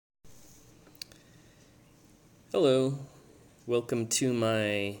Hello, welcome to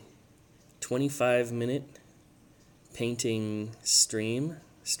my 25-minute painting stream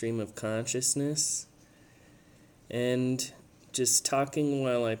of consciousness, and just talking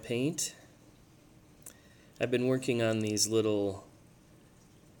while I paint. I've been working on these little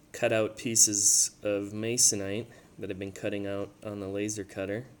cutout pieces of masonite that I've been cutting out on the laser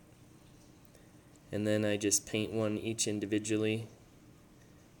cutter, and then I just paint one each individually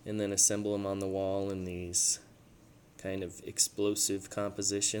and then assemble them on the wall in these kind of explosive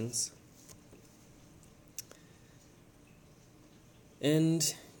compositions.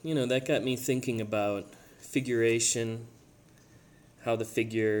 And, that got me thinking about figuration, how the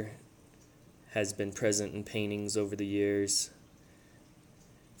figure has been present in paintings over the years.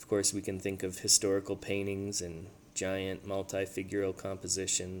 Of course, we can think of historical paintings and giant multi-figural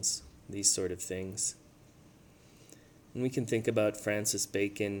compositions, these sort of things. And we can think about Francis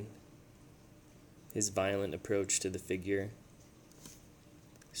Bacon, his violent approach to the figure,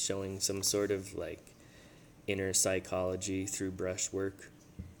 showing some sort of inner psychology through brushwork.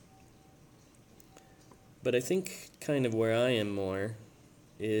 But I think kind of where I am more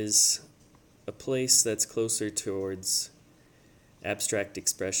is a place that's closer towards abstract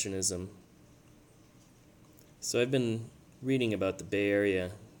expressionism. So I've been reading about the Bay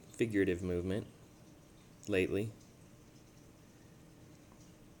Area Figurative movement lately.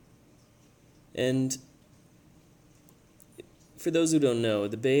 And for those who don't know,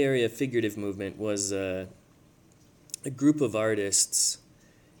 the Bay Area Figurative Movement was a group of artists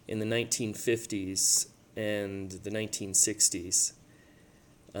in the 1950s and the 1960s.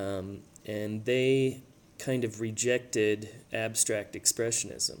 And they kind of rejected abstract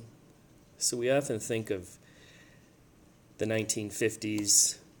expressionism. So we often think of the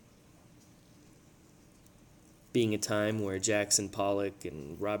 1950s being a time where Jackson Pollock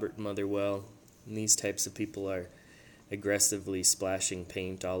and Robert Motherwell and these types of people are aggressively splashing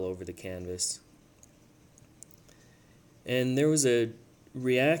paint all over the canvas. And there was a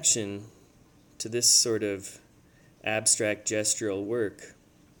reaction to this sort of abstract gestural work,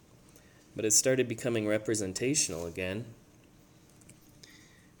 but it started becoming representational again.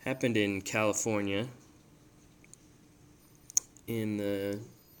 Happened in California in the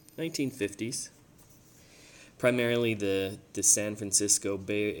 1950s, primarily the San Francisco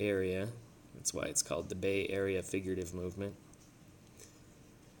Bay Area. That's why it's called the Bay Area Figurative Movement.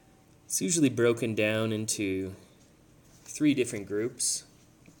 It's usually broken down into three different groups.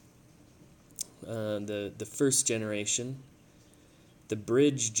 The first generation, the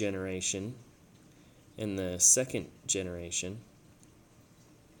bridge generation, and the second generation.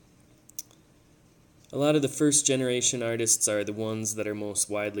 A lot of the first generation artists are the ones that are most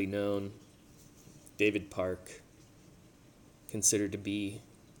widely known. David Park, considered to be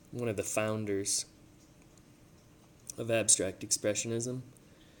one of the founders of abstract expressionism.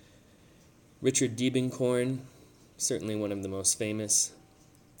 Richard Diebenkorn, certainly one of the most famous.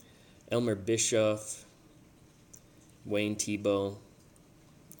 Elmer Bischoff, Wayne Thiebaud,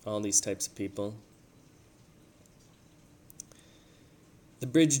 all these types of people. The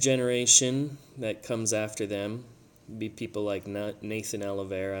bridge generation that comes after them would be people like Nathan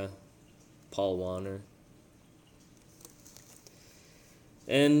Oliveira, Paul Warner.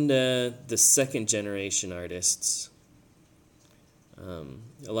 And the second generation artists. A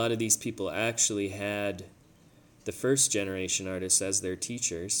lot of these people actually had the first generation artists as their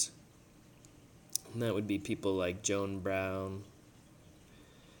teachers. And that would be people like Joan Brown,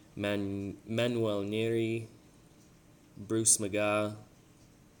 Manuel Neri, Bruce McGaugh.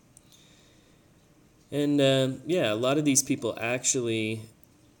 And a lot of these people actually,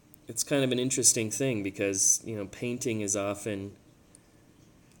 it's kind of an interesting thing because, painting is often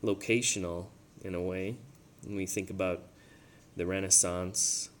locational in a way. When we think about the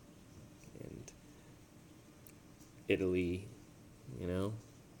Renaissance and Italy,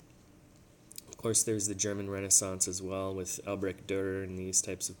 Of course, there's the German Renaissance as well with Albrecht Dürer and these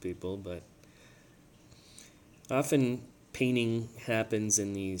types of people, but often painting happens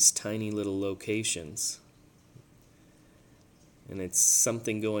in these tiny little locations. And it's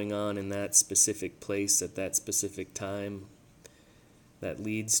something going on in that specific place at that specific time that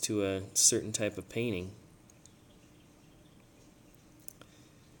leads to a certain type of painting.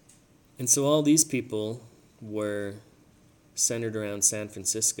 And so all these people were centered around San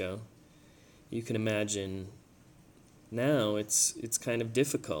Francisco. You can imagine now it's kind of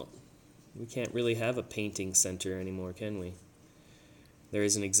difficult. We can't really have a painting center anymore, can we? There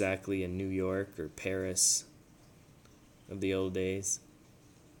isn't exactly a New York or Paris of the old days.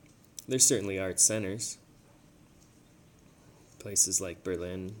 There's certainly art centers. Places like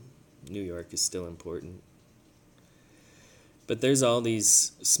Berlin, New York is still important. But there's all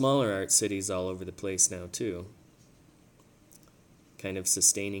these smaller art cities all over the place now too, kind of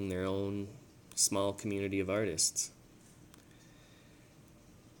sustaining their own small community of artists.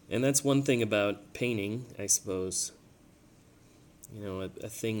 And that's one thing about painting, I suppose. You know, a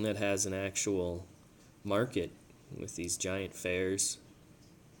thing that has an actual market with these giant fairs,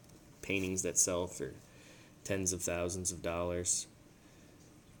 paintings that sell for tens of thousands of dollars,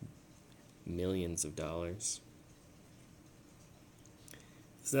 millions of dollars.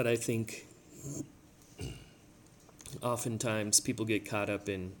 Is that I think oftentimes people get caught up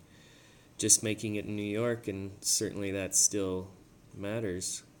in just making it in New York, and certainly that still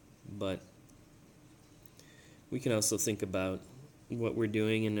matters. But we can also think about what we're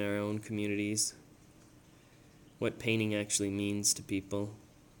doing in our own communities, what painting actually means to people.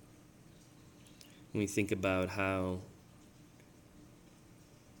 When we think about how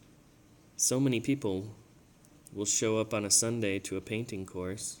so many people will show up on a Sunday to a painting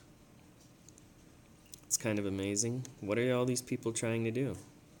course. It's kind of amazing. What are all these people trying to do?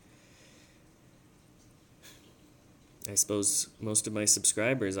 I suppose most of my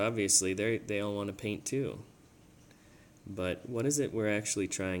subscribers, obviously, they all want to paint too. But what is it we're actually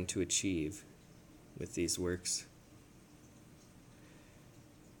trying to achieve with these works?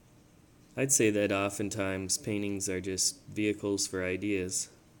 I'd say that oftentimes paintings are just vehicles for ideas.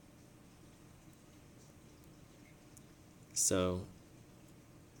 So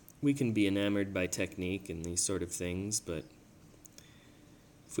we can be enamored by technique and these sort of things, but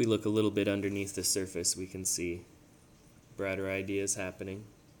if we look a little bit underneath the surface, we can see broader ideas happening.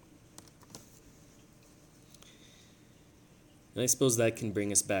 And I suppose that can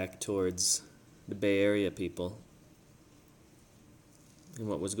bring us back towards the Bay Area people and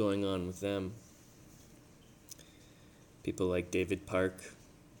what was going on with them. People like David Park.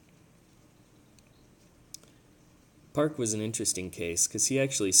 Park was an interesting case because he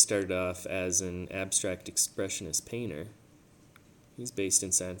actually started off as an abstract expressionist painter. He's based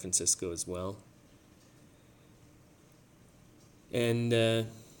in San Francisco as well. And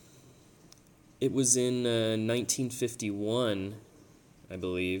it was in 1951, I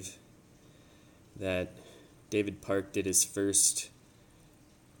believe, that David Park did his first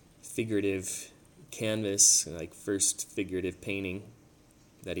figurative canvas, like first figurative painting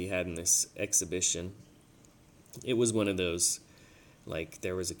that he had in this exhibition. It was one of those, like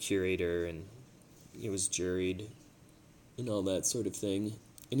there was a curator and it was juried and all that sort of thing.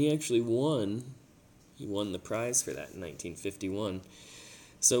 And he actually won. He won the prize for that in 1951.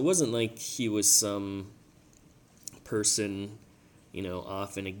 So it wasn't like he was some person, you know,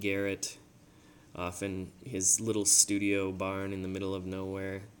 off in a garret, off in his little studio barn in the middle of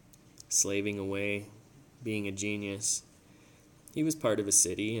nowhere, slaving away, being a genius. He was part of a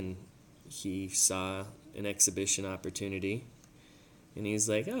city, and he saw an exhibition opportunity, and he's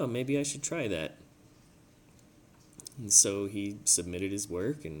like, oh, maybe I should try that. And so he submitted his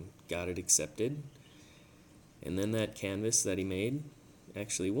work and got it accepted, and then that canvas that he made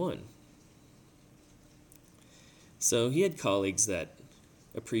actually won. So he had colleagues that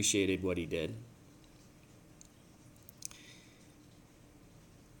appreciated what he did.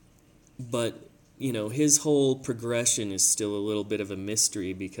 But, you know, his whole progression is still a little bit of a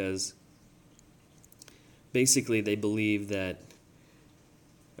mystery because basically they believe that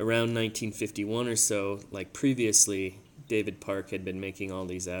around 1951 or so, like previously, David Park had been making all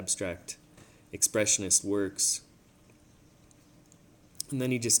these abstract expressionist works. And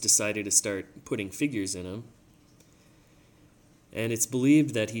then he just decided to start putting figures in them. And it's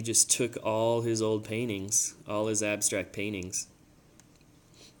believed that he just took all his old paintings, all his abstract paintings,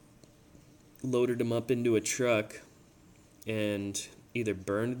 loaded them up into a truck, and either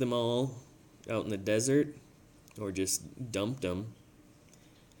burned them all out in the desert or just dumped them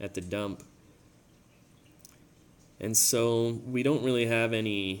at the dump. And so we don't really have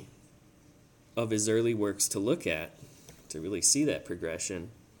any of his early works to look at to really see that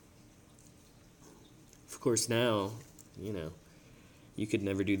progression. Of course now, you know, you could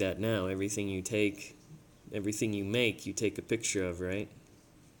never do that now. Everything you make, you take a picture of, right?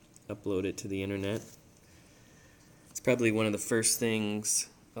 Upload it to the internet. It's probably one of the first things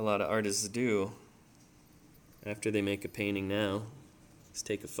a lot of artists do after they make a painting now, is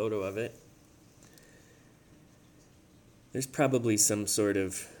take a photo of it. There's probably some sort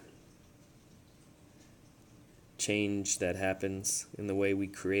of change that happens in the way we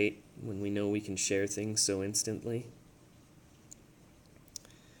create when we know we can share things so instantly.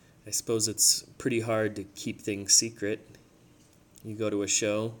 I suppose it's pretty hard to keep things secret. You go to a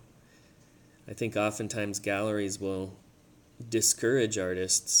show, I think oftentimes galleries will discourage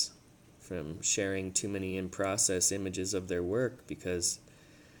artists from sharing too many in-process images of their work because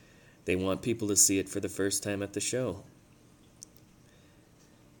they want people to see it for the first time at the show.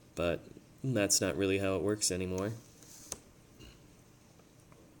 But that's not really how it works anymore.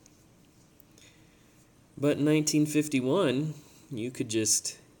 But in 1951, you could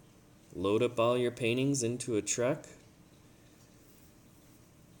just load up all your paintings into a truck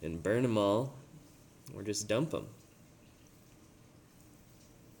and burn them all, or just dump them.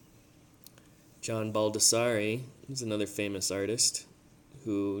 John Baldessari is another famous artist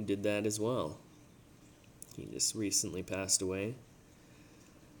who did that as well. He just recently passed away.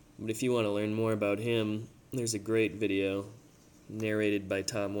 But if you want to learn more about him, there's a great video narrated by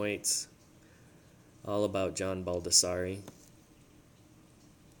Tom Waits all about John Baldessari.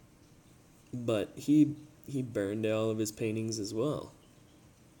 But he burned all of his paintings as well.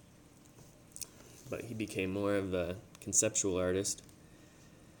 But he became more of a conceptual artist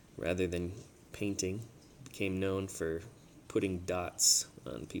rather than painting. He became known for putting dots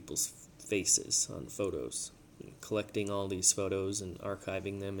on people's faces on photos, collecting all these photos and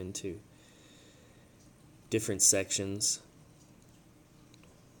archiving them into different sections.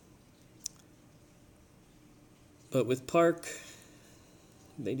 But with Park,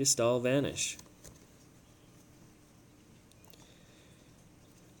 they just all vanish.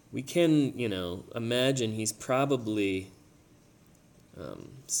 We can, imagine he's probably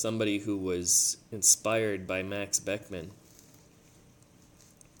somebody who was inspired by Max Beckmann,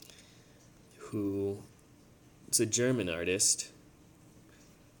 who is a German artist,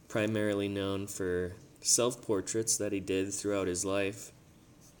 primarily known for self-portraits that he did throughout his life.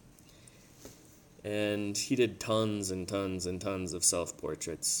 And he did tons and tons and tons of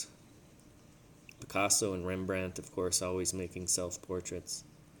self-portraits. Picasso and Rembrandt, of course, always making self-portraits.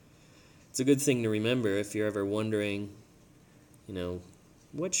 It's a good thing to remember if you're ever wondering,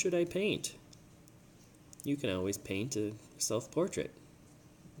 what should I paint? You can always paint a self-portrait.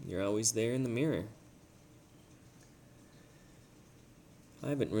 You're always there in the mirror. I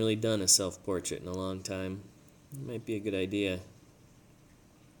haven't really done a self-portrait in a long time. It might be a good idea.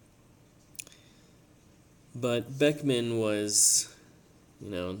 But Beckmann was,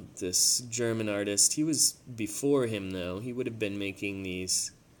 this German artist. He was before him, though. He would have been making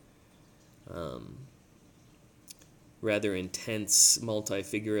these rather intense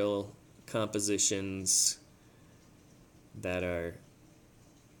multi-figural compositions that are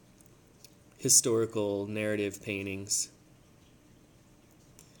historical narrative paintings.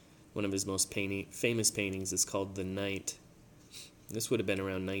 One of his most famous paintings is called The Night. This would have been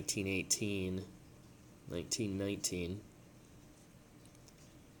around 1918, 1919.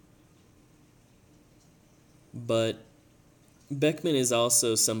 But Beckmann is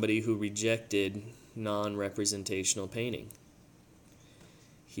also somebody who rejected non-representational painting.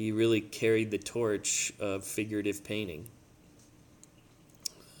 He really carried the torch of figurative painting.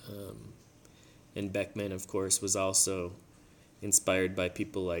 And Beckmann, of course, was also inspired by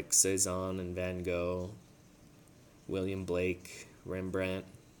people like Cezanne and Van Gogh, William Blake, Rembrandt,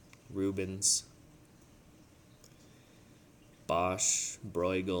 Rubens, Bosch,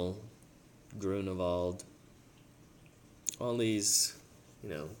 Bruegel, Grunewald, all these,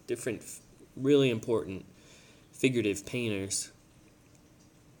 different, really important figurative painters.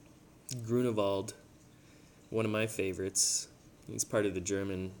 Grunewald, one of my favorites. He's part of the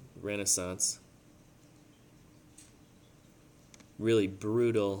German Renaissance. Really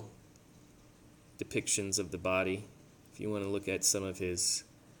brutal depictions of the body. If you want to look at some of his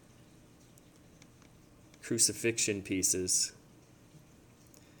crucifixion pieces,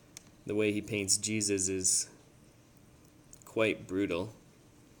 the way he paints Jesus is quite brutal.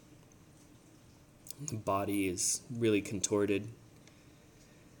 The body is really contorted.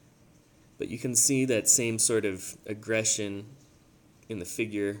 But you can see that same sort of aggression in the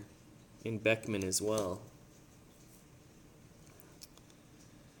figure in Beckmann as well.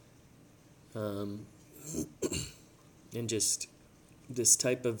 And just this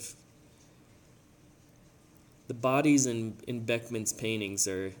type of... The bodies in Beckmann's paintings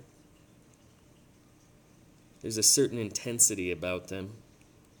are... There's a certain intensity about them.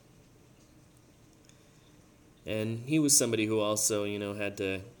 And he was somebody who also, had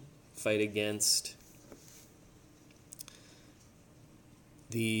to fight against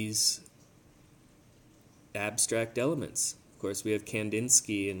these abstract elements. Of course, we have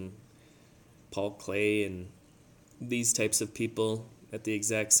Kandinsky and Paul Klee and these types of people at the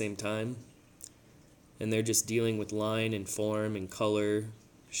exact same time. And they're just dealing with line and form and color,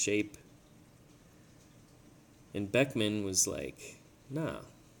 shape. And Beckmann was like, nah,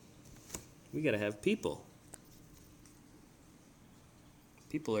 we gotta have people.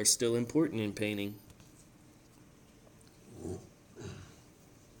 People are still important in painting.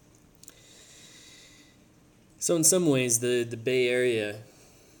 So in some ways, the Bay Area,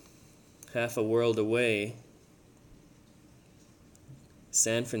 half a world away,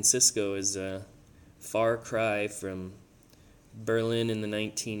 San Francisco is a far cry from Berlin in the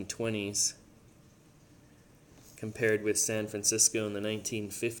 1920s compared with San Francisco in the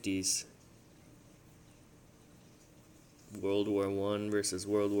 1950s. World War I versus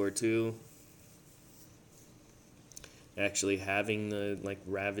World War II. Actually having the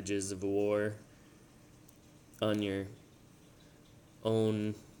ravages of war on your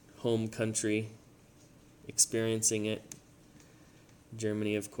own home country, experiencing it.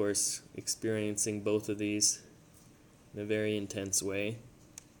 Germany, of course, experiencing both of these in a very intense way.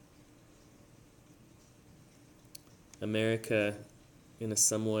 America in a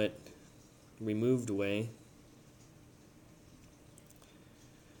somewhat removed way.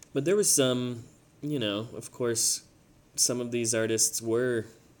 But there was some, of course, some of these artists were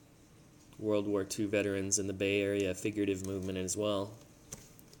World War II veterans in the Bay Area Figurative Movement as well.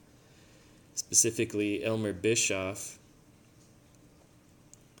 Specifically, Elmer Bischoff.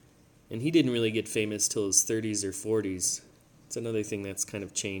 And he didn't really get famous till his 30s or 40s. It's another thing that's kind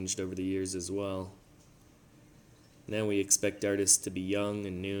of changed over the years as well. Now we expect artists to be young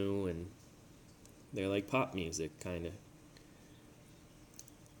and new, and they're like pop music, kind of.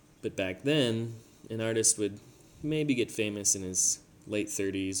 But back then, an artist would maybe get famous in his late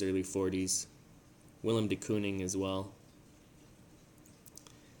 30s, early 40s. Willem de Kooning as well.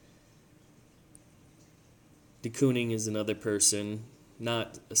 De Kooning is another person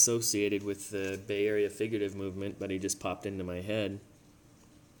not associated with the Bay Area Figurative Movement, but he just popped into my head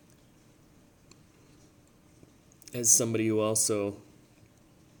as somebody who also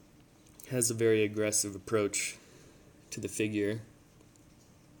has a very aggressive approach to the figure.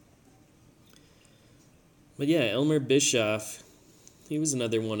 But yeah, Elmer Bischoff, he was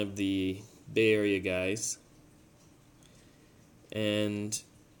another one of the Bay Area guys, and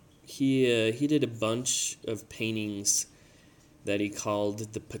he did a bunch of paintings that he called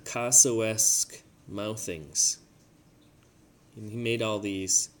the Picasso-esque mouthings. And he made all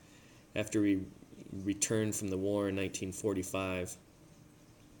these after he returned from the war in 1945.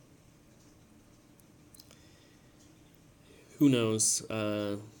 Who knows?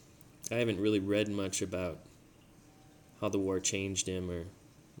 I haven't really read much about how the war changed him or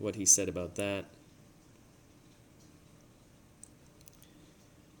what he said about that.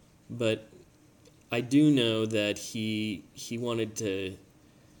 But I do know that he wanted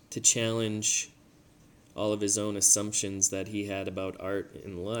to challenge all of his own assumptions that he had about art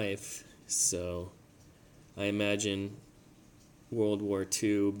and life. So I imagine World War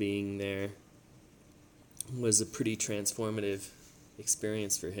II being there was a pretty transformative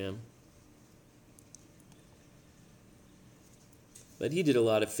experience for him. But he did a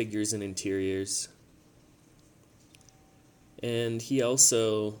lot of figures and interiors. And he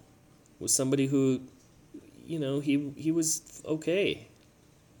also was somebody who, he was okay.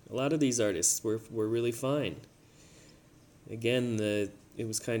 A lot of these artists were really fine. Again, it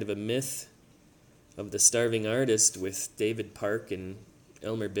was kind of a myth of the starving artist with David Park and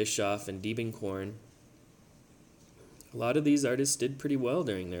Elmer Bischoff and Diebenkorn. A lot of these artists did pretty well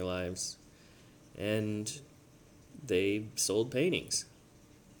during their lives, and they sold paintings,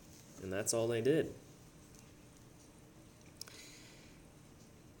 and that's all they did.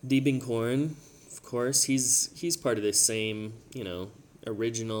 Diebenkorn, of course, he's part of the same,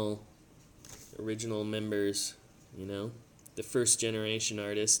 original members, the first generation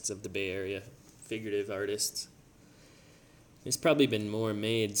artists of the Bay Area, figurative artists. There's probably been more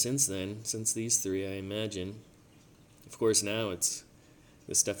made since then, since these three, I imagine. Of course, now this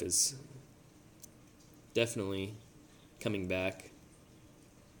stuff is definitely coming back.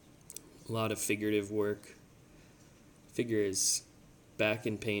 A lot of figurative work. Figure is back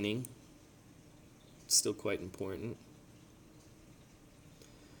in painting. It's still quite important.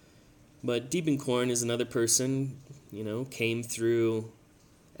 But Diebenkorn is another person, came through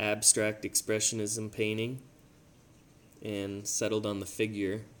abstract expressionism painting and settled on the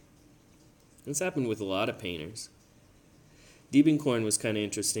figure. This happened with a lot of painters. Diebenkorn was kind of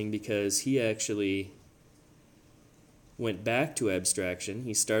interesting because he actually went back to abstraction.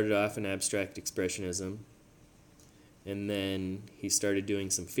 He started off in abstract expressionism, and then he started doing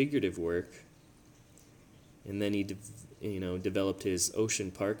some figurative work, and then he developed his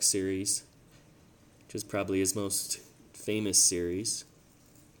Ocean Park series, which is probably his most famous series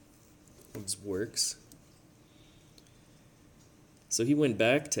of his works. So he went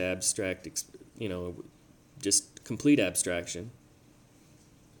back to abstract, just complete abstraction.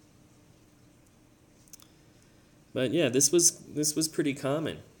 But yeah, this was pretty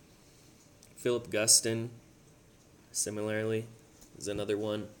common. Philip Guston, similarly, is another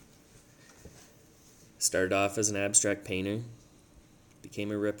one. Started off as an abstract painter,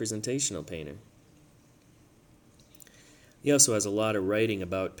 became a representational painter. He also has a lot of writing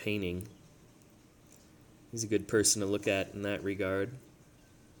about painting. He's a good person to look at in that regard.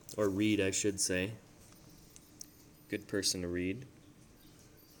 Or read, I should say. Good person to read.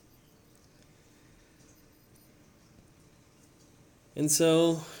 And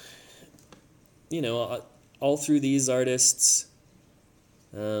so, all through these artists,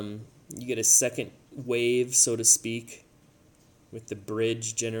 you get a second wave, so to speak, with the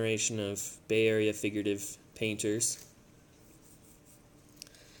bridge generation of Bay Area figurative painters.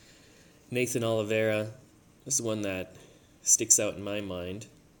 Nathan Oliveira is the one that sticks out in my mind.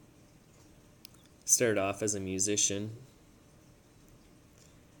 Started off as a musician,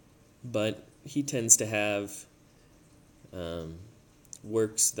 but he tends to have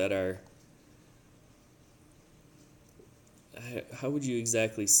works that are, how would you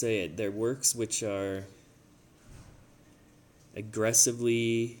exactly say it? They're works which are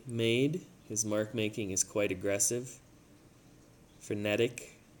aggressively made. His mark making is quite aggressive,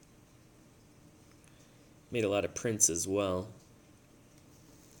 frenetic. Made a lot of prints as well.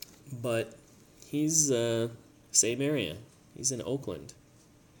 But he's same area. He's in Oakland,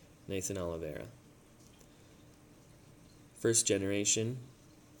 Nathan Oliveira. First generation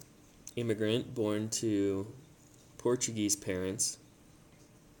immigrant, born to Portuguese parents.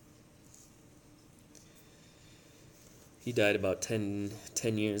 He died about 10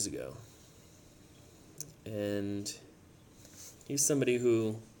 years ago. And he's somebody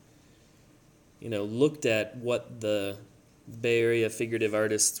who, looked at what the Bay Area figurative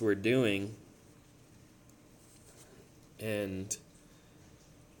artists were doing and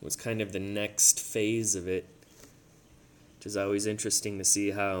was kind of the next phase of it, which is always interesting to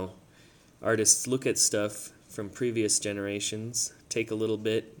see how artists look at stuff from previous generations, take a little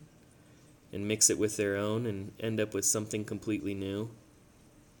bit and mix it with their own and end up with something completely new.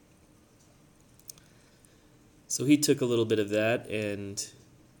 So he took a little bit of that, and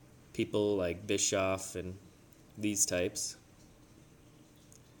people like Bischoff and these types.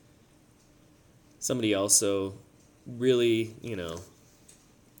 Somebody also really,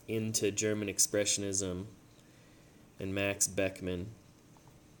 into German Expressionism and Max Beckmann.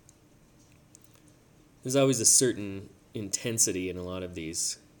 There's always a certain intensity in a lot of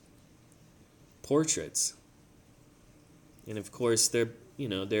these portraits. And of course, they're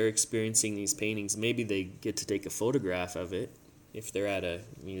experiencing these paintings. Maybe they get to take a photograph of it if they're at a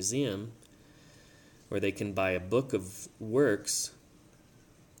museum, or they can buy a book of works,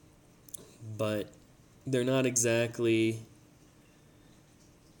 but they're not exactly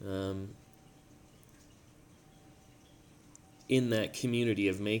in that community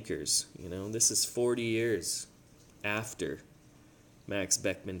of makers. This is 40 years after Max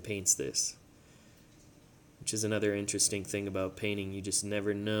Beckmann paints this, which is another interesting thing about painting. You just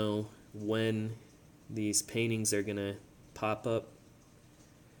never know when these paintings are going to pop up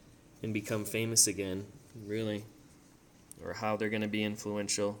and become famous again, really, or how they're going to be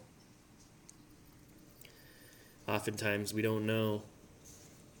influential. Oftentimes we don't know.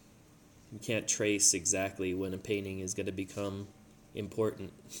 You can't trace exactly when a painting is going to become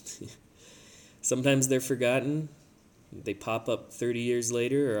important. Sometimes they're forgotten. They pop up 30 years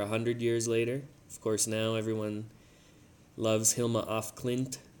later or 100 years later. Of course, now everyone loves Hilma af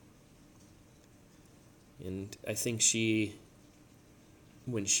Klint. And I think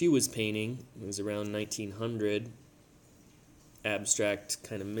when she was painting, it was around 1900, abstract,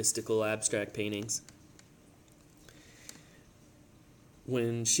 kind of mystical abstract paintings.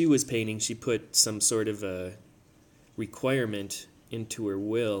 When she was painting, she put some sort of a requirement into her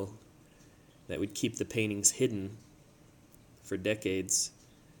will that would keep the paintings hidden for decades.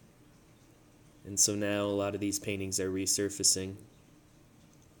 And so now a lot of these paintings are resurfacing.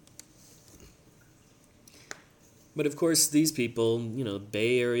 But of course, these people,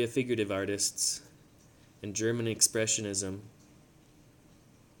 Bay Area figurative artists and German Expressionism,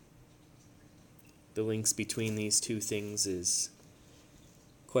 the links between these two things is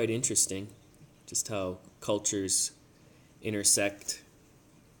quite interesting, just how cultures intersect,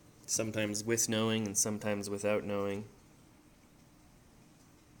 sometimes with knowing and sometimes without knowing.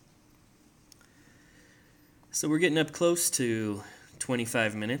 So we're getting up close to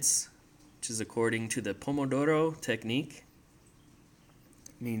 25 minutes, which is according to the Pomodoro technique.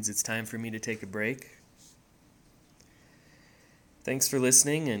 It means it's time for me to take a break. Thanks for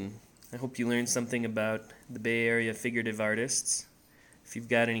listening, and I hope you learned something about the Bay Area figurative artists. If you've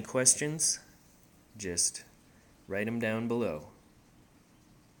got any questions, just write them down below.